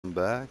I'm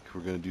back.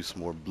 We're gonna do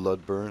some more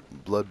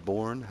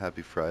Bloodborne.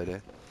 Happy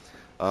Friday.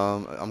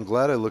 I'm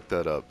glad I looked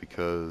that up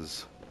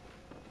because,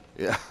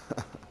 yeah.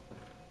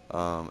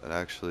 And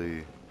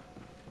actually,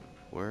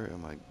 where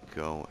am I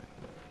going?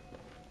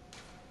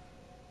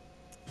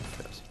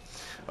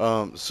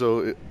 Yes.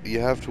 You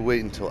have to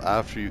wait until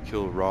after you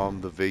kill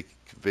Rom the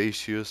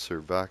Vacius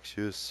or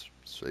Vacius.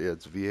 So yeah,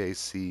 it's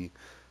VAC,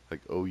 like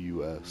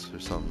OUS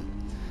or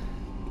something,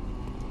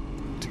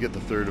 to get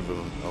the third of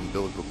an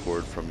umbilical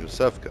cord from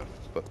Yosefka.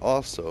 But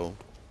also,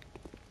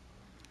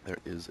 there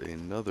is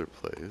another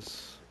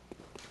place,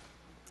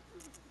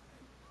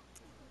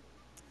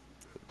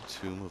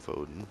 Tomb of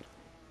Odin.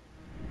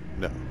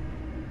 No.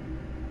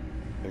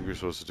 I think we're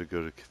supposed to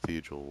go to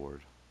Cathedral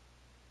Ward.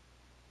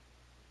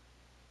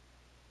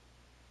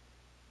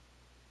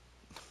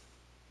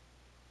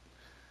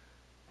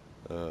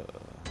 Uh,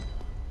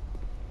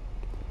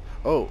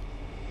 oh,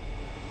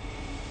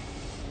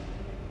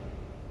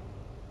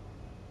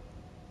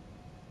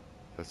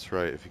 that's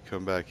right. If you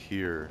come back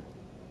here.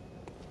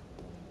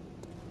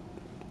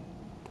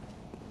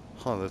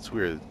 Huh, that's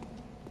weird.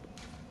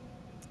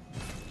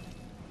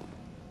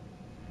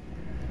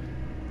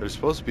 There's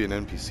supposed to be an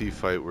NPC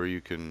fight where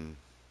you can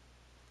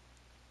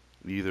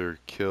either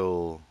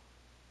kill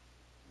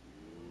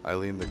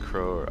Eileen the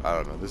Crow or I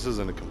don't know. This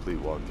isn't a complete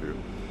walkthrough.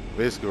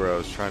 Basically, where I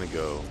was trying to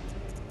go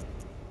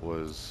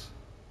was.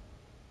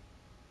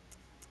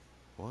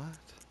 What?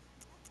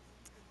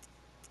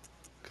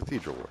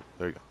 Cathedral Ward.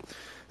 There you go.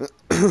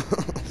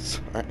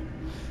 Sorry.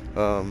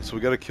 So we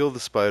gotta kill the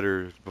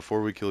spider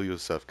before we kill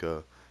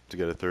Yosefka to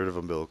get a third of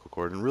umbilical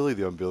cord. And really,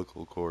 the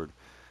umbilical cord,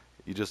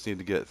 you just need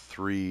to get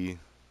 3,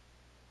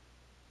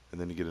 and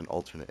then you get an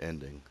alternate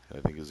ending. I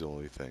think is the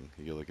only thing.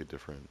 You get like a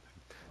different.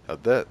 Now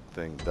that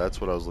thing,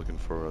 that's what I was looking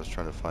for. I was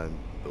trying to find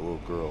the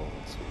little girl.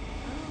 Let's see.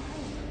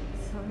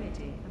 Oh, sorry,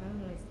 dear.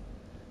 I've always...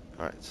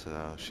 All right, so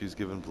now she's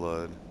given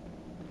blood.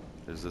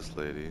 There's this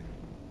lady.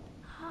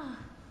 Ah,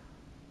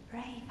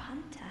 brave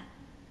hunter.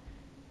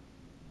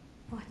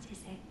 What is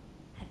it?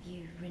 Have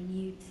you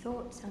renewed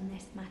thoughts on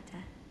this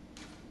matter?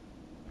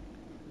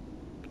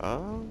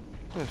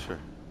 Yeah, sure.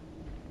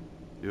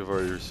 You have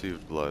already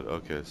received blood.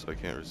 Okay, so I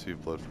can't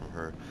receive blood from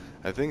her.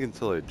 I think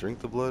until I drink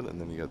the blood, and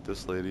then you got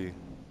this lady.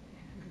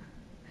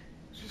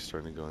 She's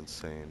starting to go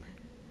insane.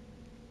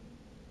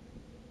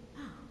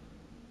 Oh,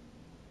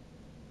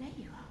 there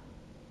you are.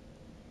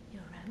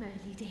 You're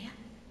early, dear.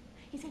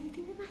 Is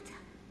anything the matter?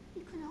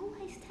 You can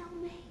always tell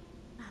me.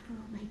 Mother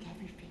will make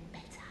everything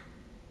better.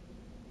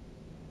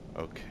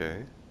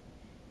 Okay.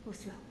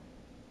 What's wrong?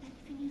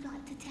 Anything you'd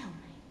like to tell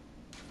me?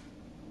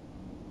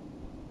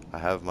 I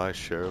have my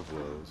share of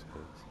woes,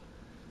 yes.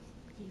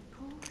 You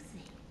poor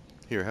thing.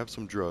 Here, have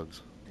some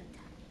drugs. But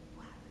don't you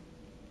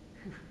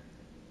worry.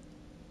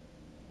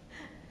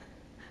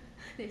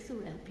 This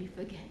will help you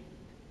forget.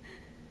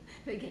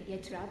 Forget your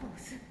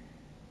troubles.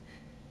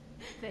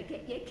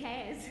 Forget your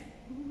cares.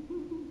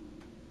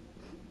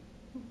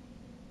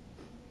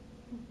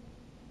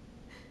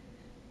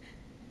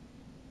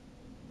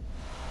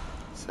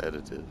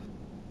 Sedative.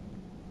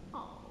 Oh,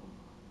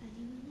 are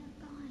you in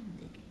a bind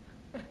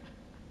again?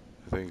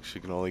 I think she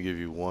can only give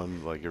you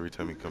one, like, every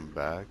time you come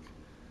back.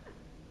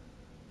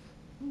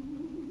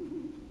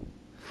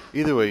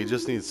 Either way, you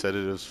just need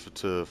sedatives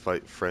to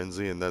fight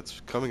Frenzy, and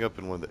that's coming up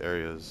in one of the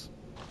areas.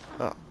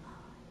 Oh,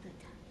 But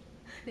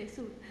this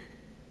will...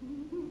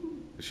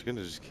 is she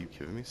gonna just keep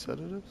giving me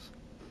sedatives?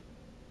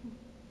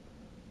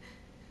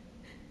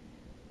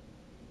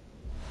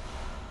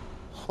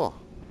 Huh.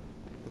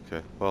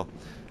 Okay, well,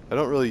 I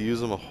don't really use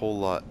them a whole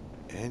lot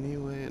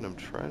anyway, and I'm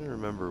trying to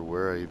remember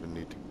where I even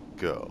need to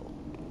go.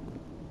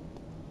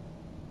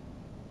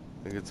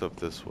 I think it's up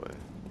this way.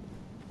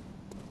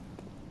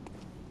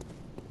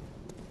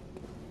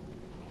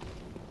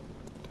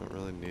 Don't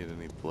really need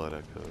any blood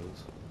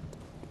echoes.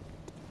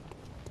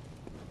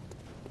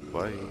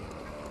 Bye.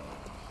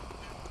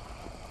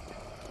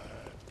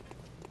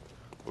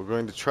 We're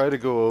going to try to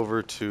go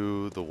over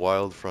to the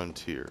Wild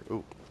Frontier.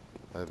 Ooh,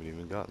 I haven't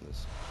even gotten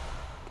this.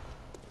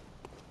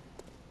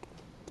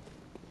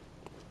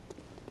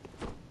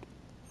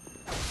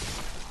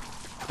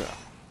 Yeah,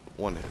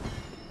 one hit.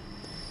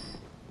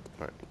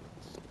 Alright,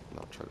 let's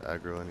not try to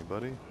aggro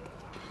anybody.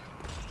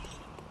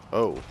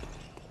 Oh.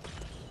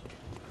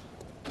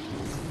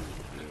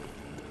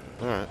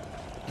 Alright.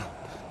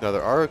 Now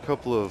there are a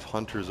couple of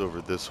hunters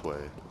over this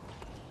way.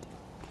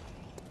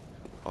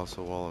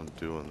 Also, while I'm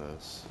doing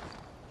this,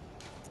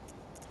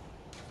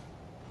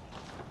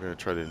 we're gonna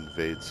try to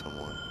invade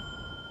someone.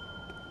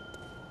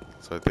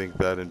 So I think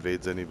that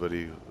invades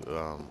anybody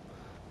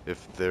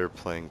if they're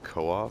playing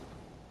co-op.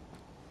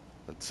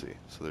 Let's see.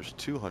 So there's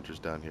 2 hunters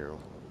down here.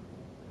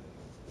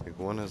 I think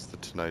one has the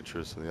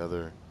Tonitrus and the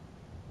other...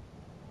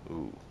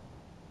 Ooh.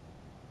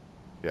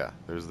 Yeah,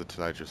 there's the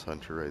Tonitrus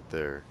hunter right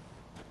there.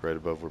 Right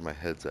above where my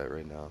head's at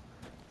right now.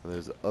 And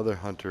there's the other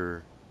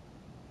hunter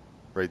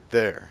right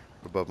there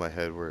above my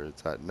head where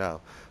it's at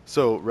now.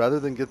 So rather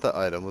than get the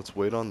item, let's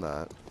wait on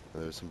that.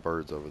 There's some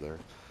birds over there.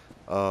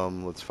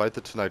 Let's fight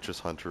the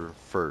Tonitrus hunter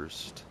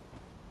first.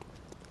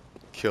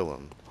 kill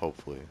him,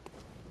 hopefully.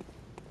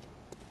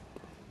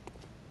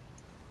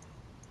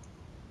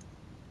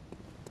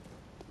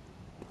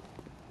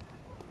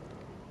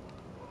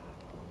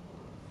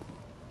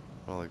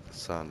 I don't like the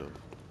sound of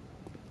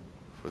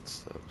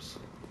footsteps.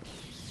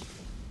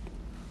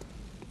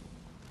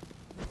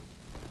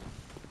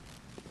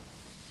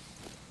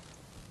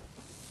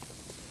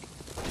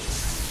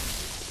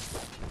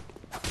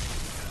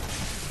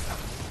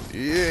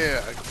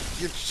 Yeah,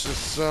 get you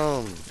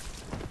some.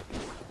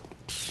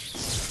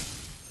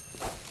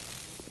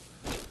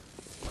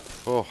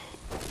 Oh.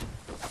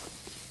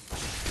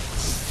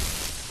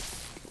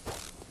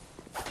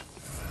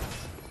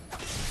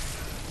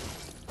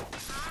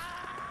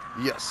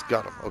 Yes,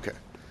 got him. Okay.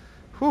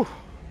 Whew.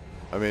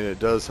 I mean, it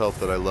does help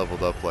that I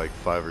leveled up like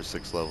 5 or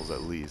 6 levels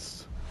at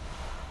least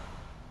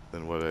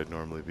than what I'd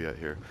normally be at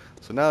here.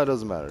 So now it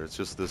doesn't matter. It's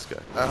just this guy.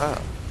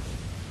 Ah.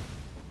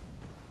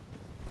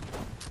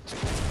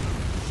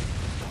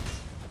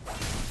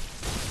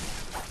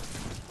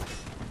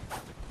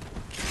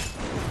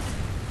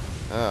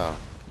 Ah.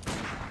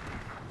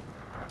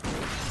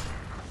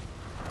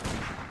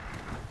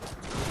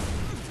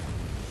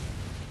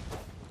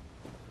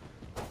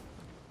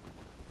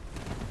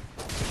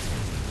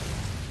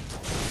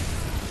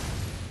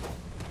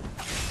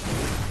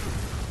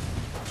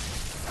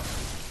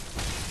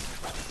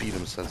 Beat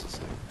him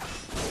senselessly.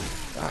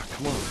 Ah,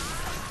 come on.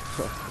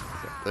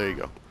 There you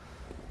go.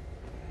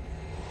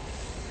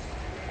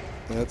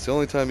 And that's the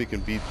only time you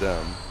can beat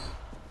them.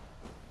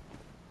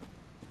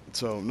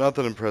 So, not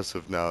that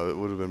impressive now. It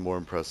would have been more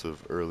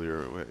impressive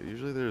earlier. Wait,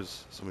 usually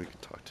there's somebody you can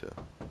talk to.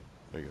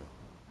 There you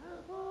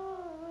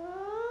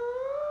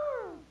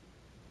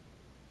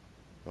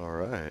go.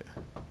 Alright.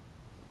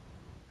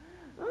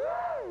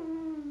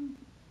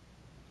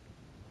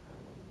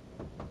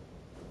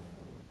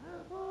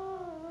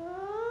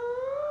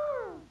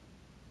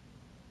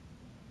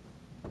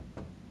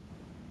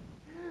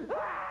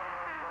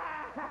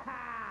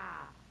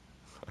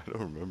 I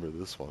don't remember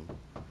this one.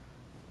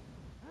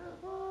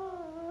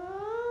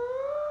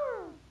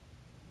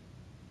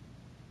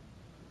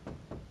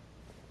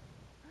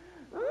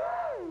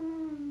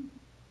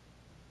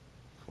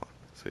 Come on,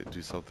 say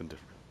do something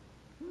different.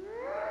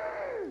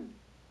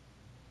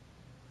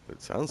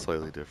 It sounds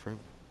slightly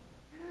different.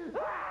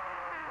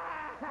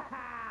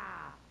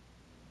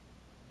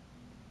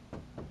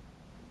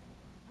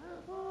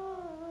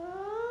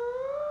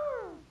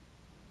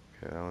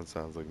 Okay, that one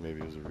sounds like maybe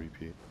it was a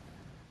repeat.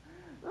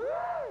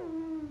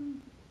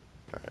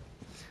 Alright.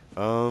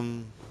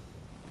 Trying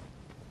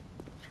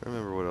to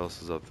remember what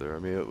else is up there. I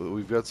mean,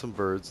 we've got some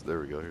birds.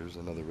 There we go. Here's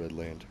another red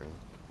lantern.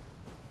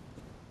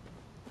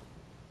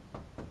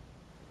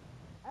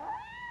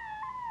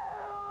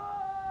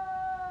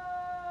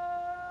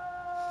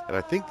 And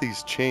I think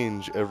these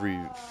change every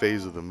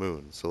phase of the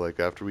moon. So like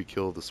after we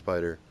kill the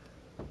spider.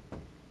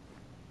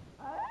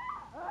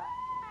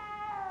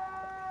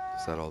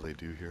 Is that all they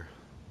do here?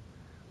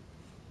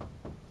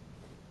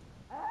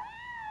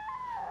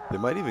 They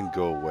might even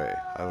go away.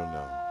 I don't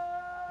know.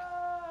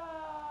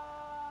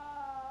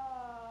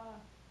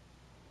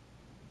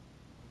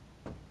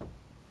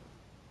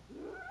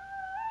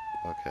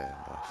 Okay,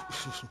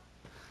 enough.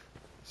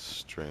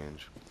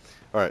 Strange.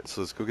 Alright,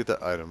 so let's go get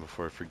that item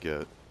before I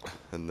forget.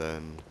 And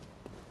then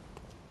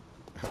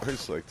I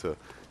always like to,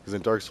 because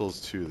in Dark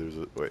Souls 2 there's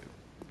a, wait.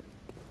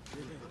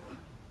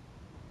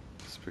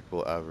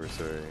 Despicable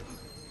adversary.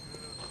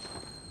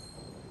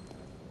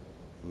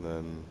 And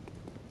then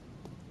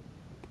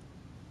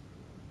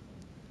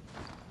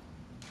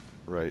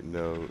right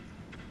note.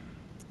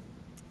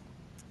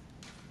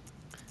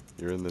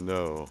 You're in the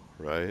know,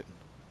 right?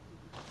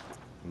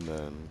 And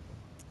then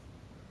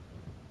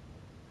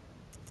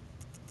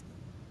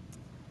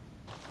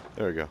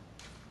there we go.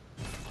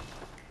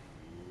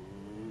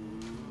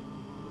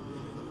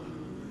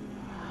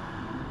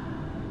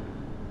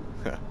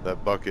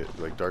 That bucket,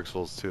 like Dark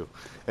Souls 2.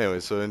 Anyway,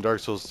 so in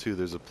Dark Souls 2,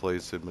 there's a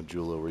place in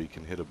Majula where you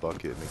can hit a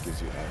bucket and it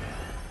gives you item.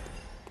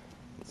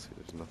 Let's see,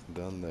 there's nothing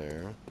down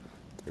there.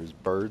 There's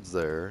birds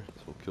there,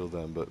 so we'll kill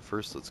them. But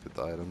first, let's get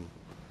the item.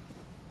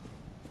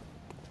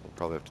 We'll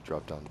probably have to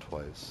drop down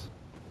twice.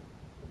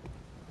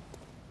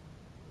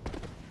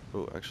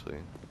 Oh, actually.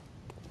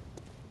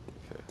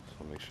 Okay, so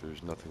I'll make sure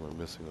there's nothing we're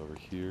missing over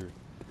here.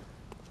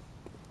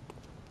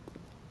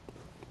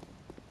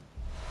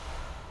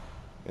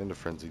 And a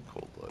frenzied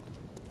cold blood.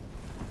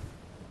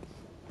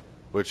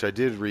 Which I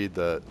did read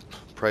that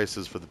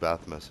prices for the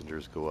bath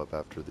messengers go up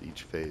after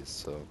each phase,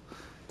 so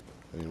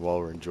I mean, while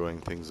we're enjoying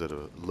things at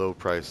a low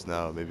price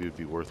now, maybe it'd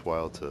be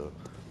worthwhile to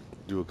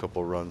do a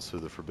couple runs through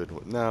the Forbidden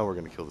Wood. Now we're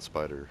gonna kill the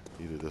spider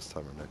either this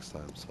time or next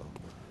time, so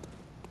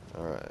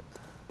alright.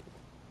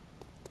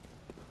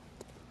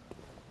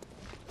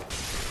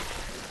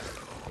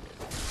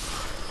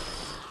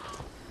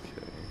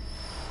 Okay.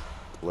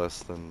 Less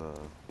than the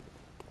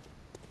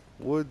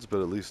woods, but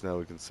at least now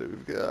we can say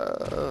we've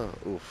got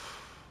oof.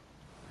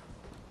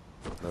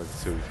 Now we can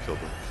see we've killed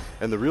them.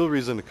 And the real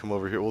reason to come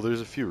over here, well,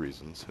 there's a few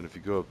reasons. And if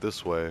you go up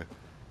this way,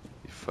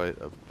 you fight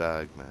a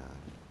bag man.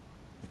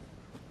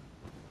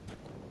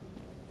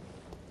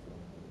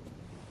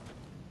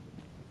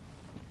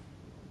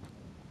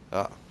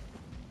 Ah.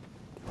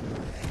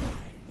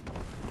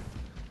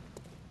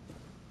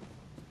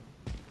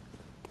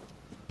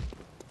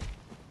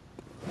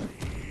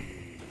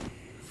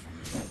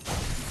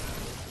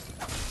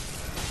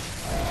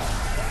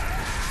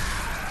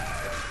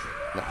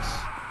 Nice.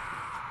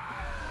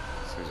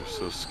 These things are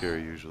so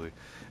scary usually.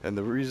 And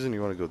the reason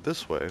you want to go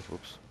this way,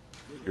 whoops,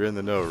 you're in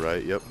the know,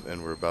 right? Yep,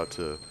 and we're about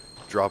to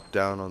drop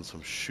down on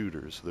some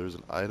shooters. So there's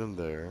an item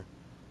there.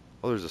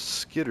 Oh, there's a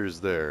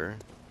skitters there.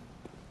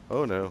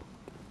 Oh no.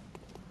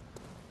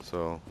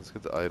 So, let's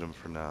get the item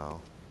for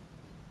now.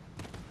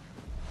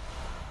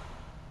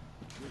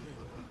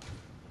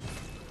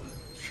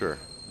 Sure.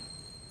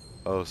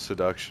 Oh,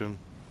 seduction.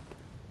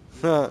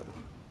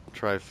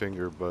 Try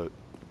finger, but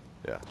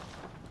yeah.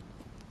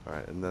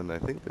 Alright, and then I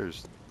think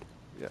there's,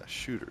 yeah,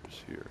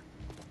 shooters here.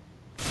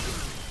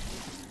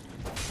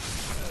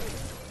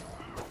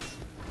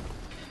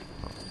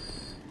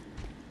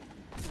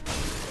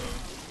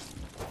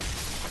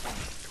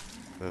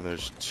 Then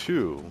there's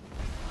two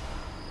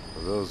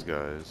of those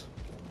guys.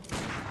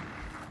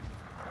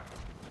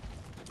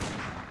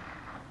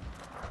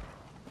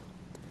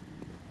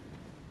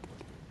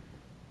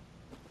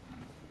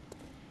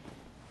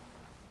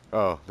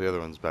 Oh, the other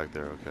one's back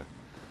there, okay.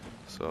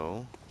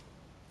 So...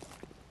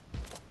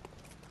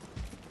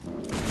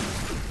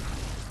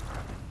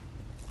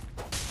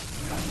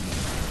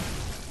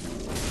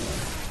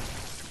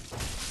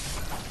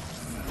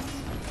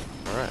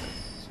 Alright,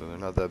 so they're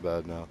not that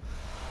bad now.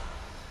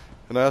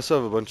 And I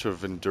also have a bunch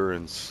of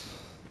endurance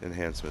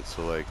enhancements,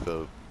 so like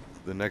the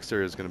next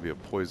area is going to be a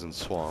poison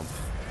swamp,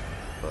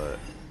 but...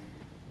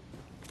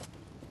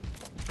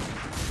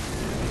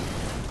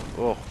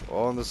 Oh,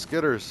 all on the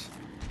skitters!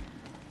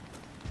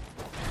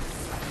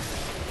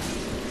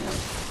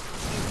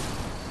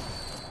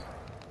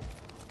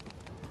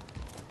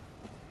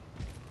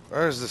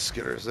 Where's the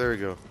skitters? There we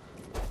go.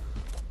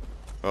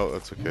 Oh,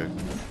 that's okay.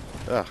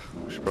 Ah,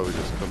 we should probably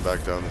just come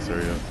back down this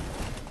area.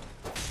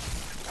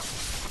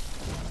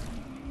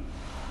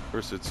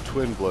 First, it's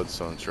twin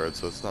bloodstone shards,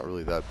 so it's not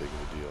really that big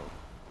of a deal.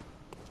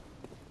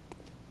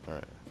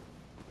 Alright.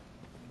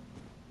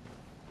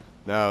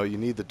 Now, you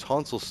need the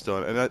tonsil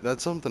stone, and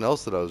that's something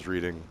else that I was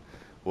reading,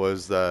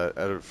 was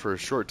that for a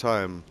short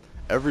time,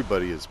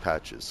 everybody is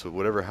patches, so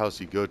whatever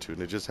house you go to,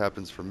 and it just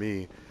happens for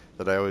me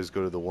that I always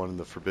go to the one in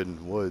the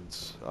Forbidden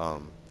Woods,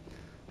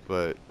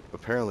 but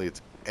apparently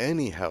it's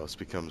any house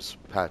becomes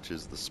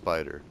Patches the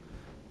Spider.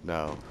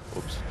 Now,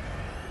 oops.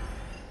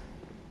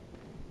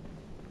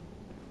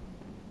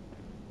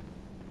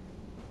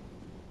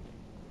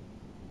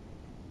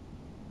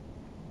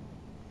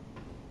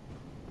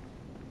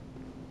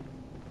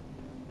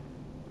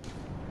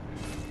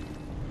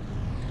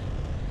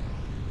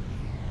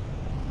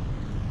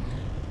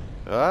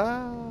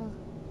 Ah!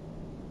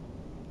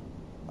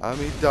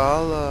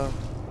 Amidala!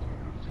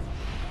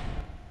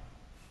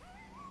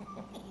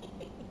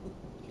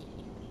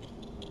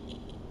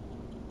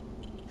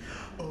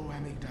 Oh,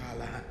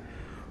 amygdala.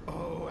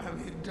 Oh,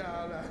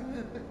 amygdala.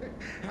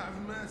 Have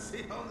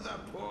mercy on the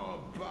poor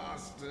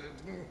bastard.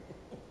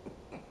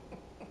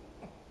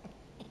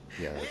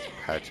 Yeah, that's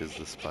Patches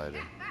the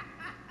Spider.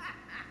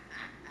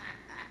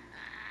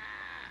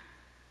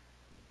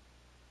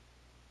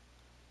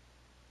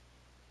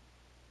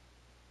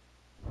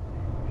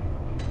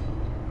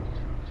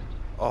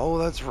 Oh,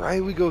 that's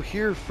right, we go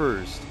here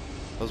first.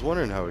 I was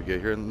wondering how we get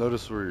here, and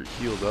notice we're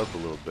healed up a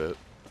little bit.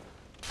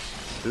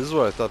 This is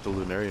what I thought the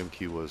Lunarium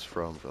key was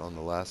from on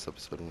the last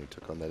episode when we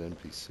took on that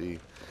NPC.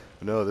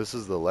 But no, this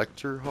is the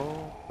lecture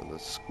hall, or the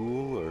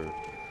school, or...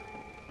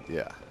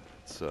 Yeah,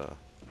 it's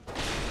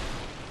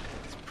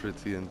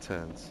pretty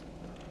intense.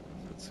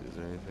 Let's see, is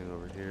there anything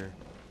over here?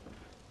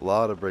 A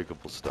lot of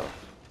breakable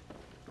stuff.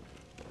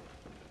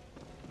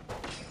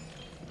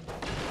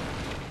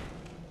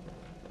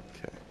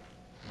 Okay.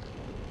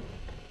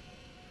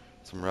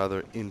 Some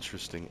rather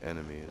interesting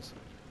enemies.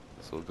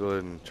 So we'll go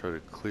ahead and try to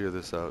clear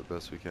this out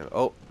best we can.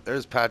 Oh,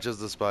 there's Patches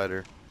the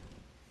Spider.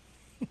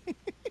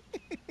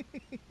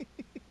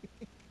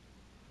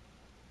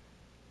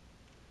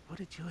 What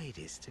a joy it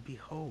is to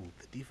behold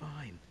the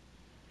divine.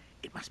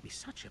 It must be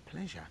such a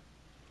pleasure.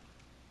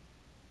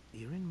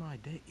 You're in my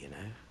debt, you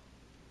know.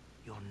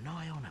 You're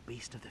nigh on a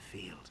beast of the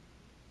field.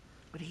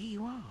 But here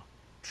you are,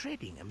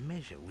 treading a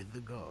measure with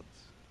the gods.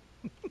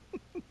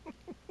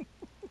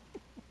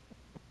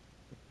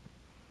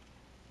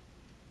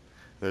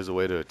 There's a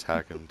way to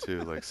attack him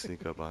too, like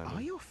sneak up on Are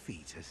him. your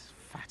feet as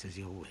fat as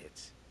your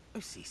wits? Oh,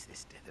 cease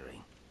this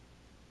dithering.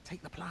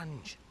 Take the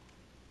plunge.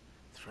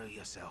 Throw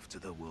yourself to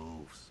the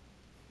wolves.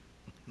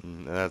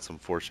 And that's some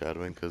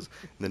foreshadowing, because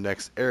in the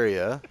next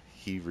area,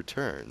 he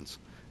returns.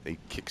 And he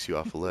kicks you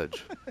off a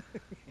ledge.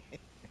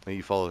 And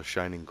you follow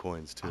shining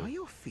coins too. Are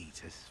your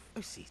feet as...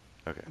 Oh, cease...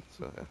 Okay,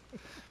 so yeah.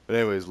 But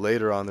anyways,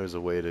 later on there's a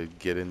way to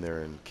get in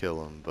there and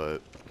kill him,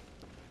 but...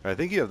 I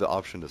think you have the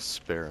option to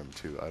spare him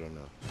too, I don't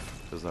know.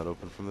 Does not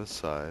open from this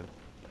side.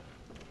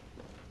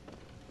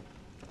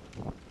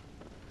 Look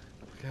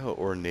at how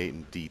ornate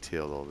and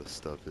detailed all this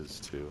stuff is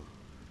too.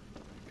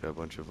 Got a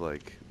bunch of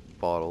like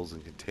bottles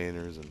and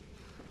containers and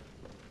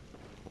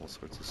all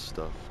sorts of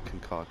stuff,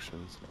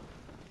 concoctions.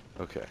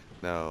 Okay,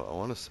 now I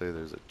want to say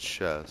there's a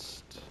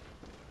chest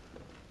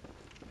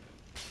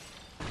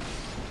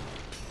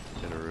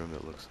in a room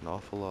that looks an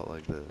awful lot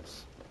like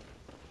this.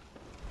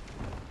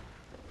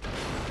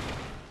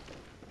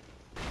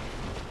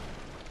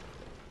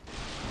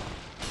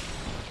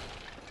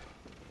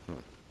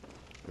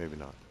 Maybe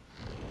not.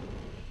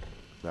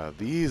 Now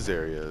these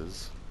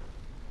areas,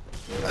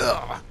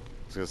 I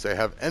was gonna say,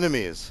 have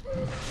enemies.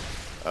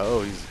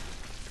 Oh, he's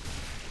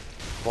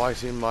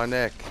biting my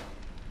neck.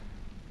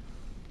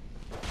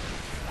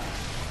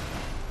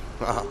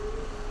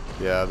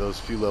 Yeah, those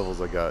few levels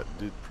I got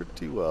did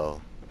pretty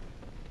well.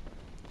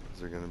 Is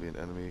there gonna be an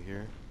enemy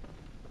here?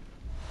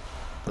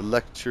 The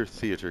lecture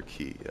theater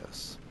key,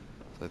 yes.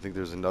 So I think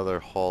there's another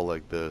hall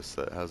like this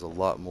that has a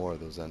lot more of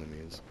those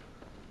enemies.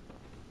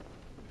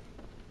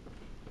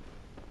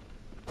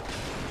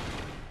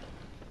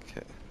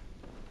 Okay.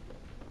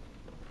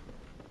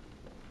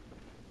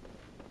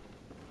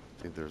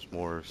 I think there's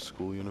more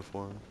school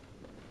uniform.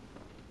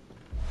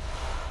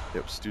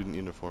 Yep, student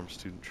uniform,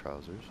 student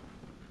trousers.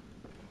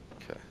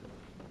 Okay.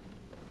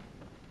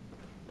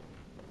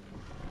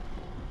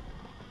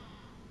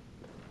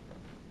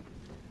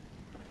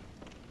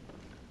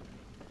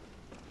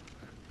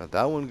 Now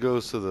that one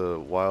goes to the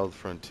wild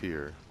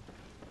frontier.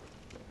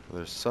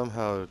 There's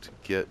somehow to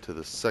get to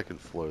the second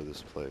floor of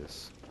this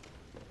place.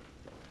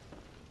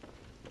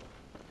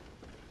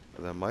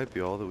 But that might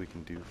be all that we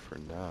can do for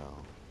now.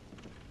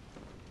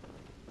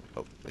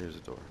 Oh, here's a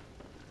door.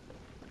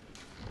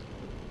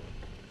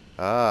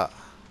 Ah!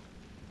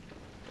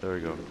 There we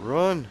go.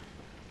 Run!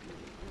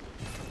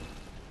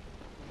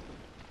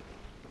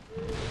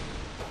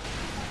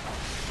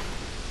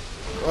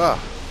 Ah!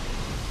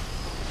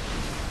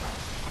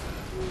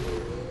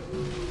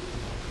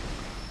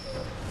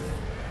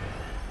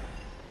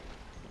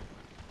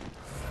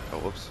 Oh,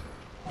 whoops.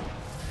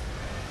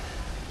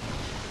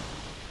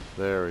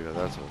 There we go,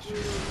 that's what I was trying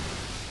to do.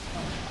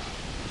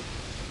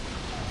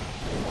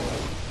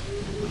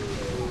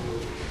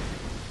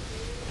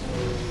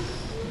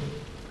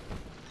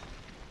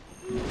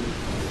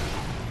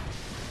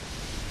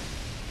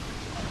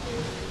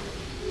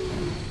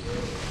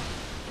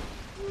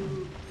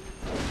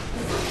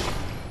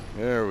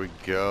 There we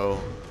go.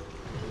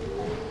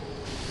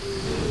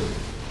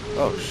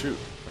 Oh shoot,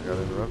 I got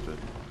interrupted.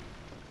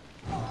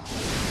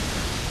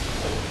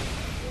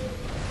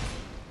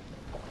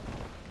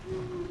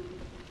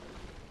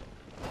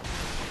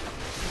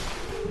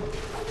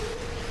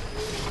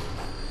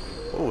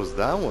 What was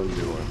that one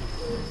doing?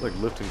 It's like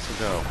lifting some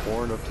kind of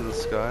horn up to the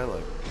sky,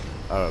 like,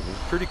 I don't know,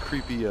 pretty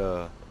creepy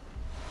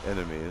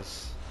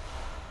enemies.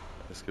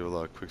 I just get a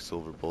lot of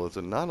quicksilver bullets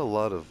and not a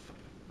lot of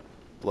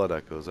blood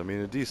echoes. I mean,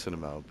 a decent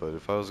amount, but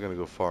if I was gonna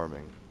go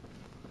farming,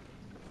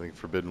 I think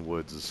Forbidden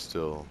Woods is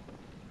still,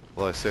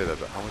 well, I say that,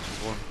 but how much is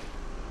one?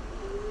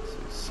 Let's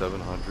see,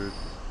 700.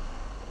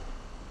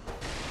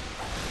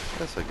 I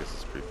guess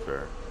it's pretty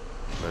fair.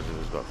 Imagine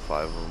there's about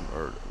 5 of them,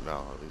 or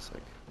no, at least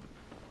like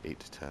 8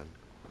 to 10.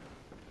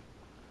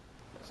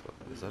 So,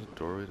 is that a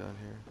doorway down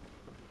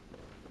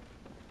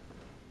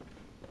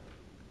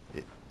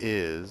here? It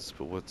is,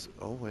 but what's,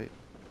 oh wait.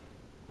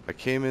 I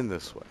came in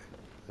this way.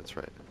 That's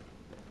right.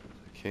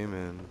 I came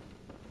in,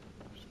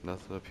 there's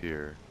nothing up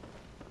here.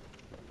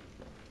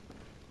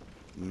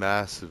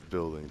 Massive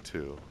building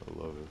too, I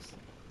love this.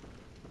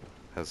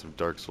 Has some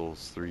Dark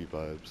Souls 3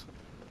 vibes.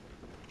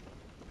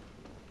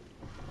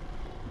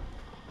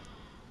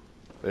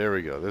 There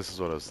we go, this is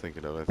what I was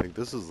thinking of. I think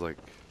this is like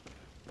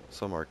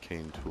some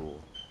arcane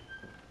tool.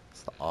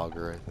 It's the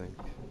auger, I think.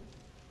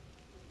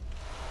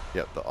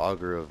 Yep, the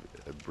auger of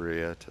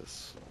Ebrietas.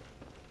 It's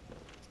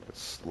like a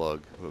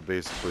slug, but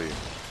basically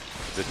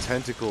it's a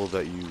tentacle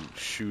that you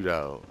shoot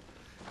out.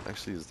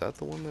 Actually, is that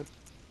the one that...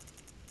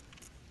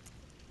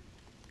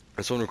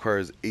 This one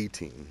requires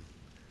 18.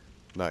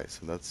 Nice,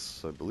 and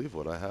that's, I believe,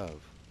 what I have.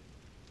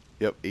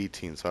 Yep,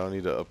 18, so I don't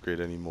need to upgrade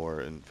any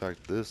more. In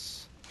fact,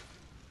 this...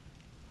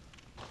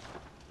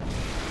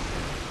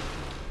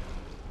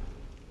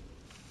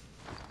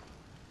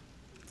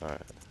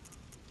 Alright.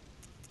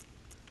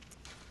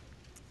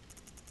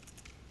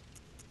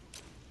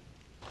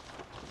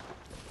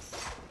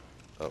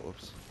 Oh,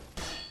 whoops.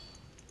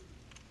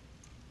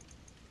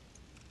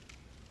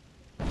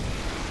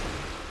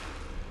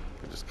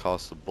 It just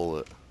costs a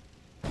bullet.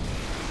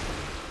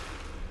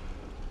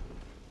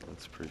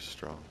 That's pretty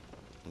strong.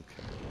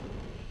 Okay.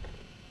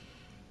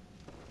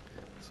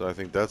 So I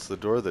think that's the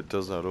door that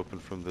does not open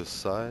from this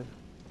side.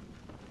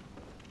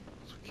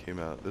 So we came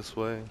out this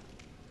way.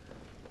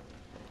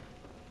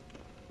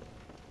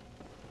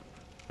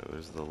 Okay,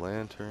 there's the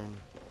lantern.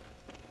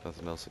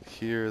 Nothing else in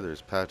here.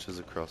 There's patches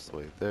across the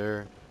way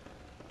there.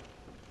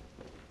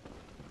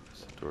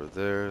 There's a door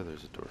there.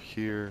 There's a door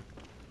here.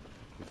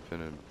 We've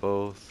been in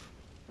both.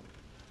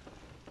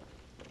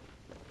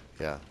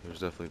 Yeah, there's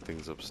definitely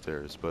things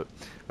upstairs, but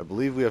I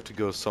believe we have to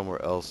go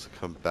somewhere else to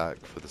come back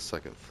for the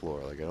second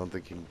floor. Like, I don't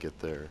think you can get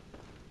there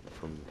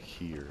from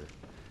here.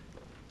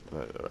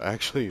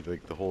 Actually,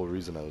 like, the whole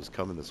reason I was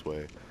coming this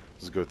way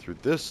was to go through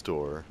this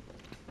door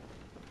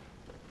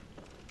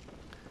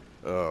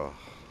Oh,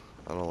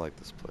 I don't like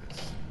this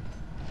place.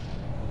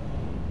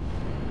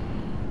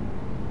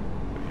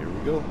 But here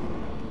we go.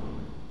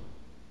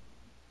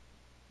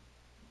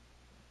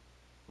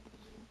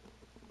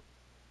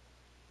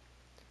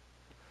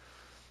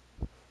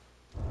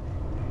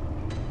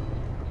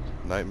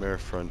 Nightmare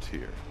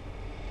Frontier.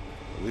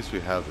 At least we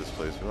have this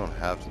place. We don't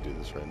have to do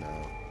this right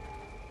now.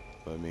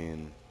 But I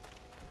mean,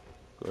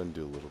 go ahead and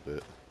do a little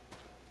bit.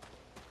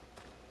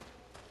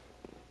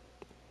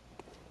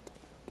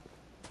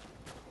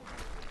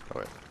 Oh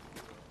wait.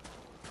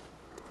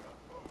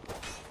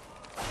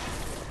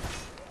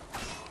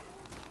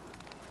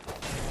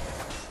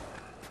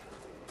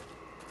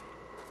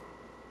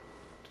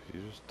 Did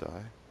you just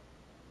die?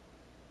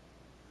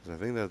 'Cause I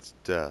think that's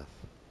death.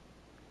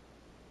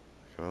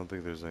 I don't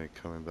think there's any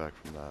coming back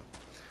from that.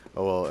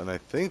 Oh well, and I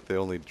think they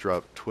only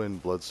drop twin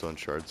bloodstone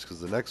shards, because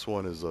the next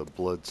one is a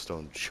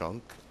bloodstone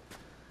chunk.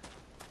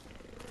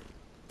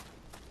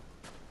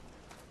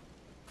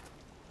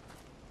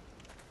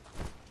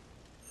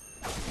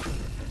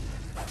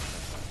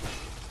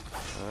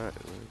 Alright,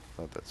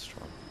 not that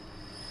strong.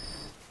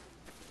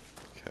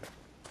 Okay.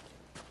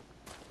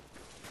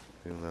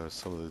 Even though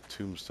some of the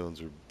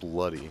tombstones are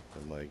bloody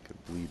and like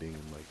bleeding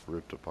and like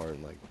ripped apart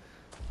and like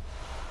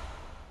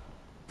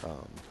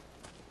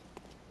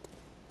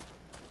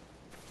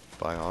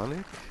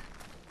bionic?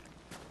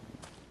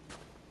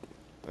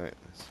 Alright,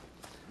 nice.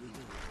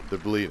 They're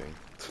bleeding.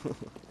 So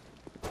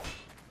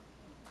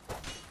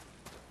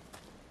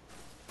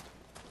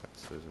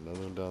there's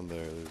another one down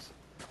there. There's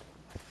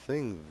a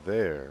thing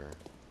there.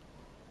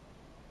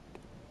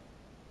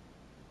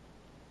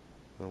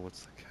 Oh,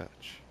 what's the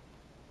catch?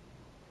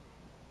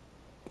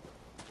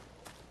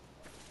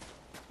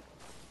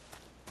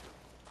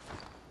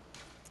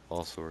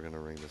 Also, we're gonna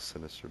ring the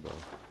sinister bell.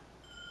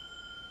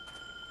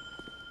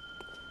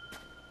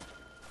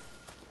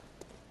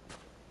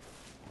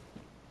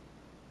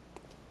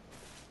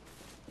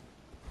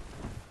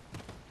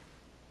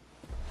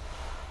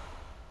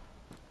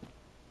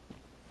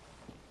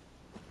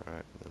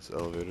 Alright, this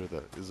elevator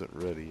that isn't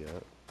ready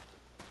yet.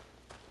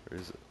 Or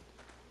is it?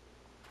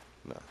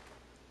 No.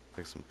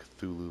 Like some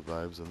Cthulhu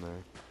vibes in there.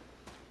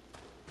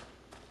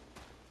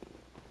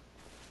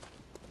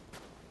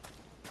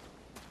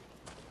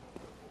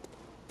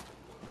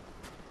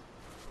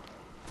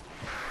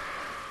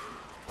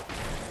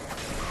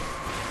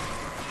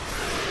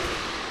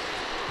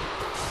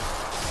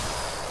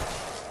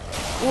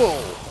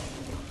 Whoa!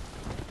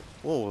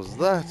 What was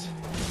that?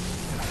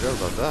 Forgot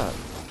about that.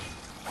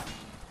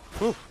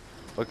 Whew.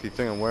 Lucky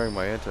thing I'm wearing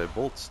my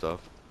anti-bolt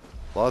stuff.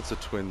 Lots of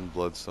twin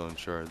bloodstone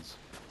shards.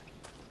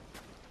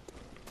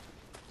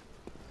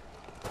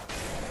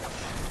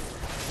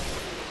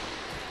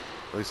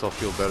 At least I'll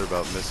feel better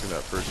about missing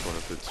that first one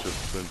if it's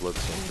just twin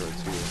bloodstone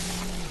shards here.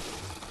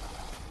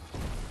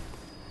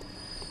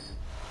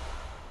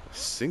 A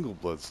single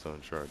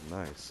bloodstone shard,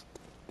 nice.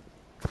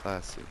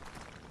 Classy.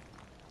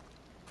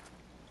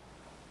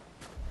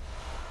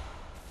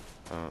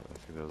 I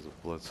think that was a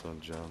bloodstone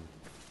gem.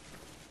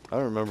 I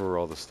don't remember where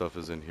all the stuff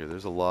is in here.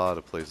 There's a lot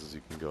of places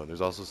you can go. And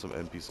there's also some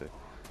NPC.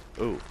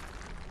 Oh.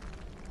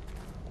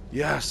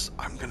 Yes!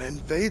 I'm gonna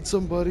invade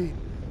somebody!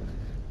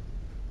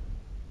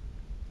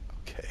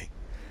 Okay.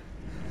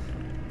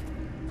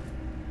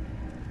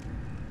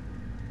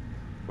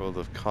 World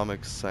of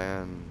Comic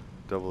Sans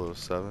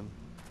 007.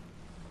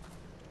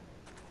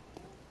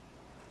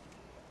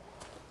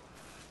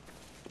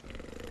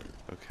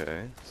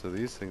 Okay, so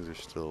these things are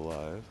still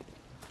alive.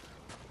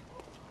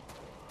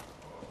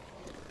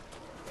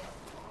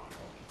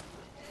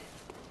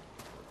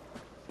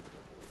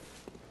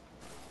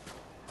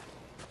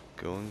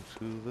 Going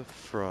to the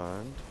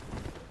front.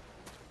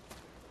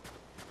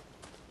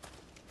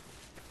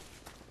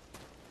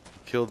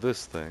 Kill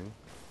this thing.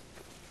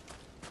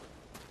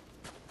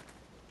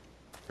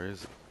 Where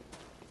is it?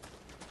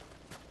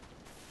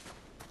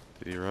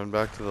 Did he run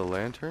back to the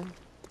lantern?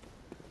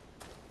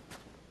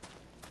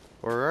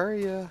 Where are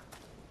ya?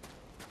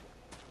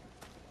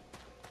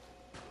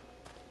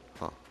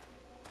 Huh.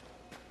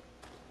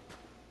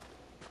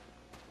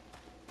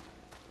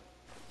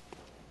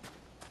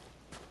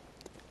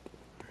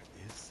 Where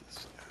is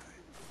this guy?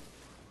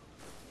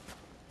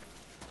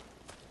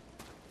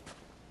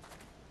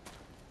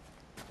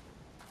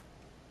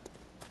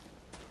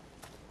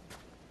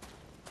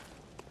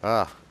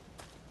 Ah.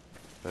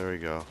 There we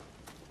go.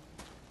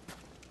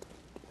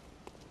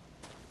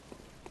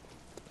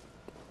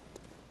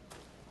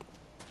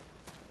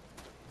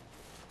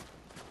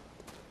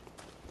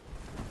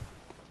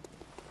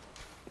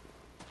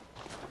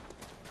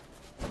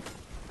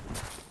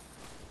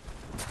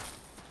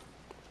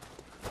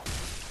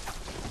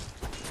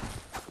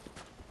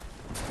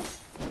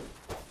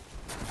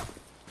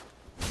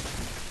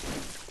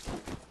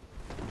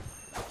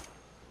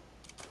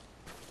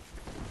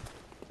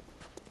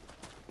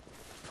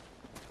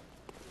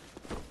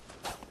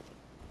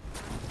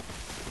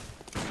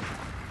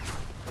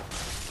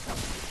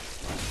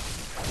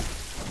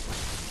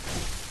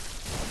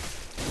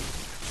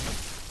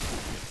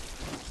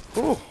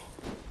 Oh.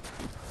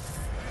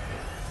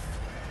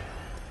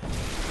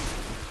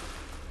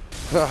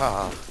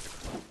 Oh,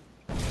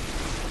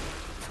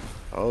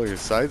 you're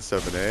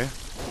sidestepping, eh?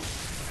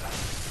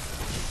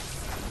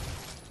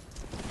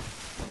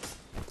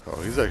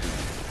 Oh, he's actually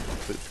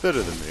a bit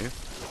better than me.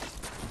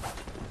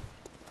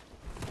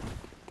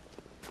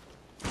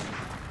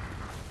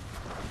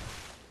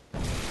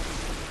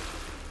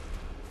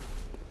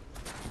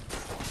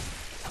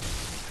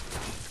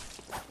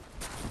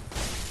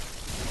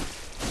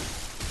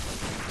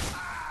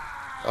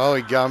 Oh,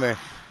 he got me.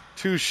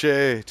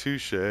 Touche,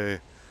 touche.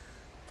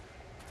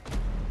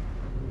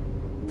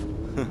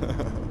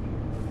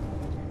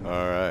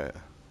 Alright.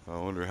 I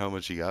wonder how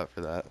much he got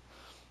for that.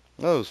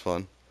 That was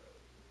fun.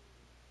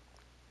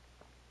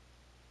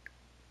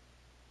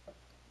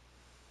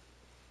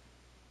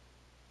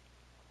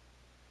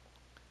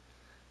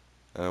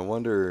 And I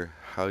wonder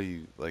how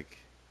you, like,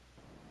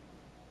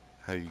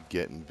 how you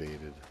get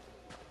invaded.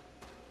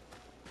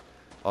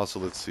 Also,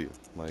 let's see.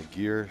 My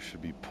gear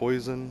should be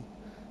poison.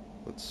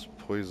 Let's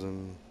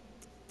poison.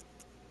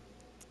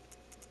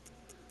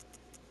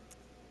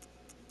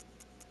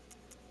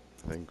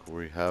 I think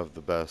we have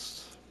the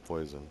best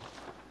poison.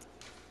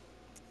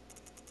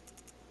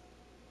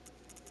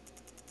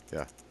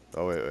 Yeah.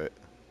 Oh, wait.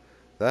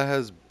 That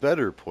has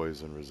better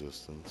poison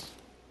resistance.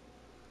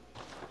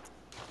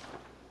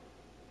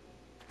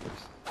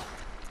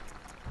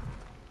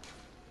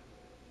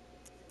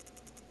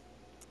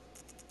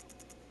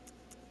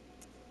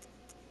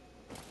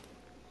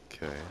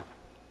 Okay.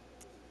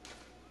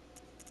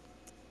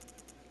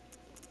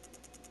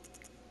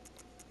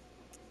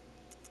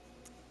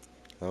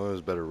 That one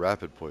has better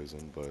rapid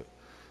poison, but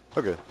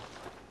okay.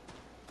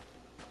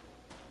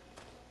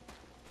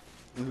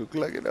 You look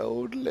like an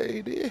old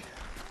lady.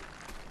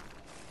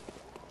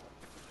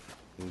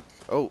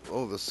 Oh,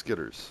 the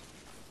skitters.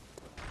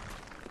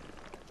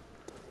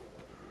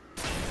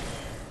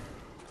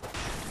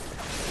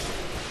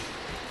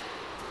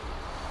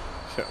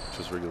 Yeah,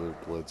 just regular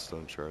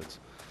bloodstone shards.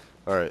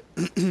 Alright,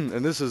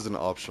 and this is an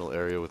optional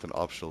area with an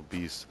optional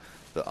beast,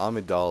 the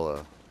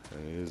Amidala,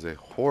 and it is a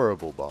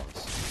horrible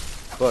boss.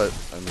 But,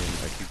 I mean,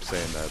 I keep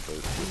saying that, but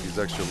with these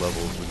extra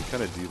levels, when you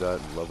kind of do that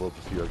and level up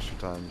a few extra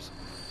times,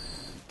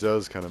 it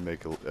does kind of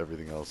make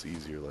everything else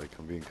easier. Like,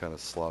 I'm being kind of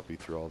sloppy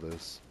through all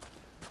this.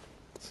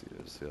 Let's see,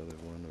 there's the other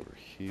one over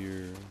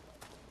here.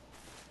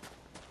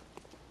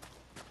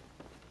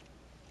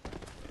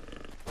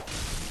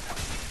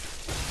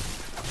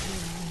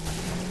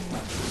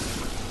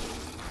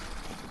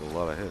 A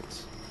lot of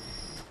hits.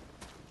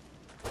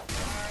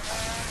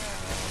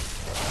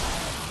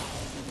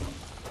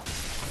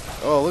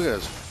 Oh, look at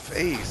his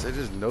face. I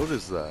just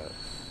noticed that.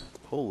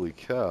 Holy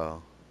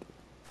cow.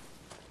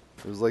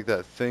 It was like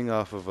that thing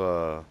off of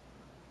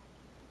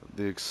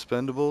the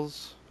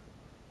Expendables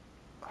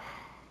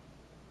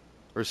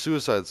or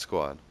Suicide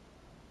Squad.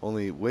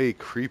 Only way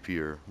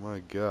creepier. My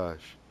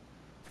gosh.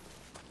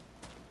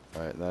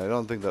 Alright, now I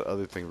don't think that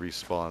other thing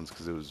respawns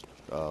because it was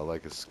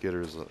like a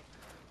Skitters.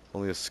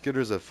 Only a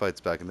Skitters that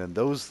fights back, and then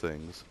those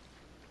things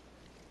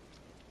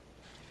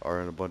are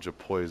in a bunch of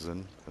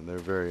poison, and they're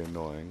very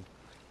annoying.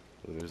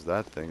 So there's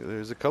that thing.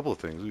 There's a couple of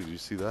things. Ooh, did you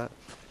see that?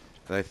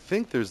 And I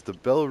think there's the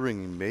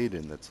bell-ringing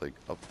maiden that's like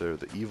up there,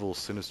 the evil,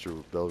 sinister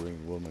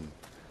bell-ringing woman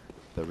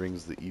that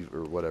rings the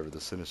or whatever,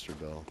 the sinister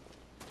bell.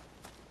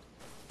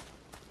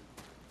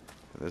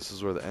 And this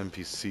is where the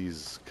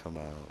NPCs come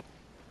out.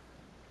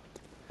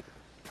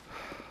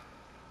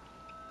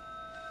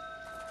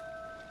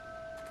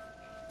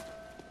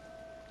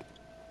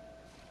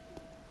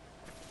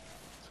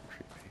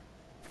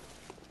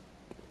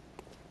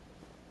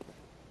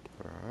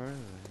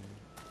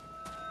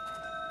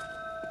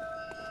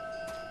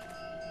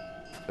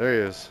 There he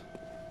is.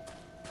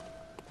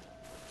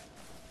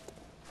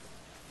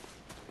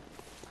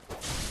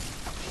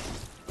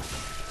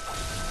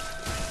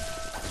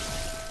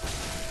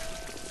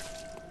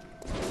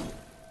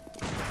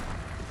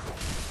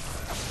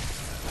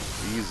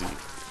 Easy.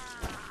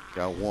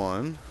 Got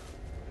one.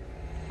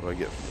 What do I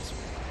get from this one?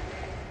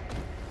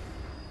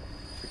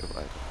 Pick up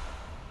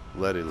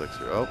item. Lead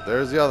elixir. Oh,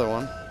 there's the other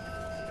one.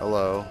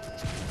 Hello.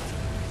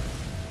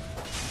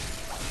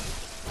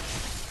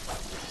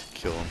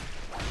 Kill him.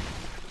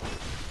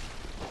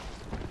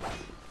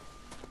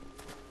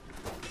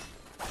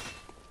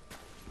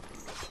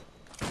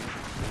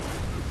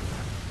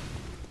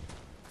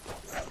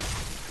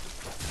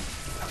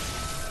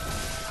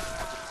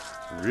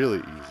 Really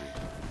easy.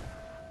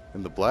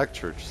 In the Black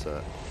Church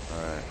set.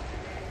 Alright.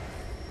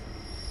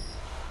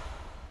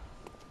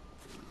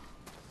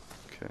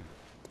 Okay.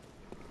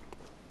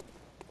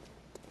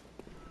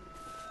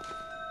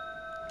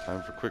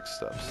 Time for quick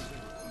steps.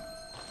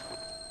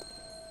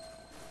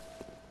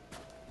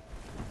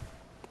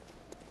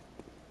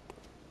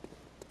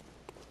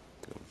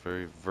 Go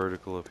very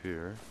vertical up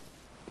here.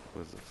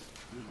 What is this?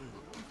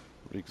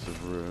 Reeks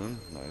of Ruin.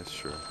 Nice,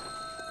 sure.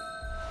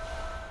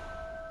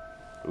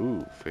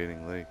 Ooh,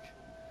 Fading Lake.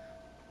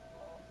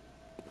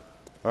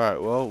 Alright,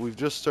 well, we've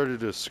just started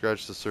to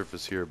scratch the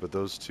surface here, but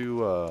those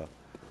two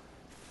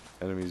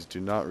enemies do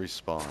not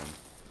respawn.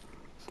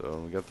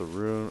 So we got the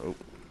rune. Oh,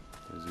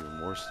 there's even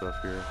more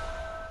stuff here.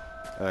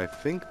 And I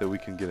think that we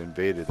can get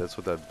invaded. That's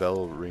what that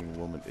bell ring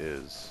woman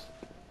is.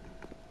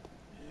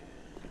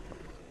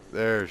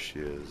 There she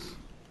is.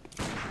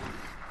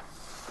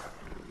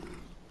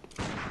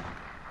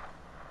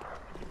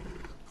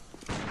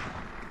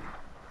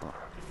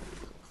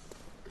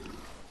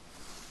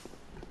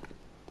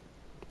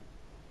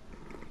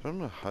 I don't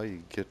know how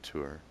you get to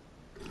her.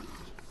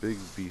 Big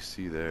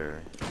BC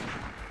there.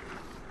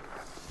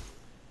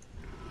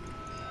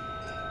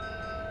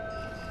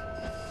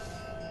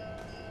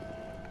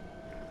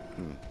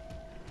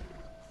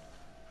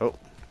 Oh.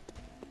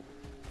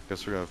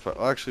 Guess we're gonna fight.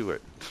 Oh, actually,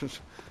 wait.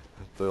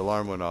 The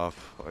alarm went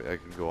off. I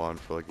can go on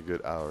for like a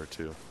good hour or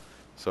two.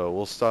 So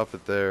we'll stop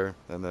it there,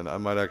 and then I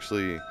might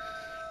actually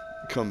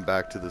come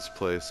back to this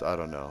place. I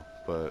don't know,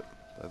 but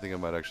I think I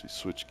might actually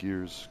switch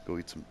gears, go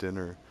eat some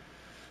dinner,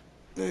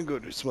 and go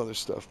do some other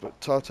stuff. But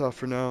ta-ta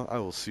for now. I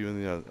will see you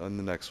in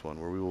the next one,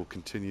 where we will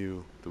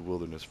continue the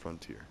wilderness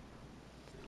frontier.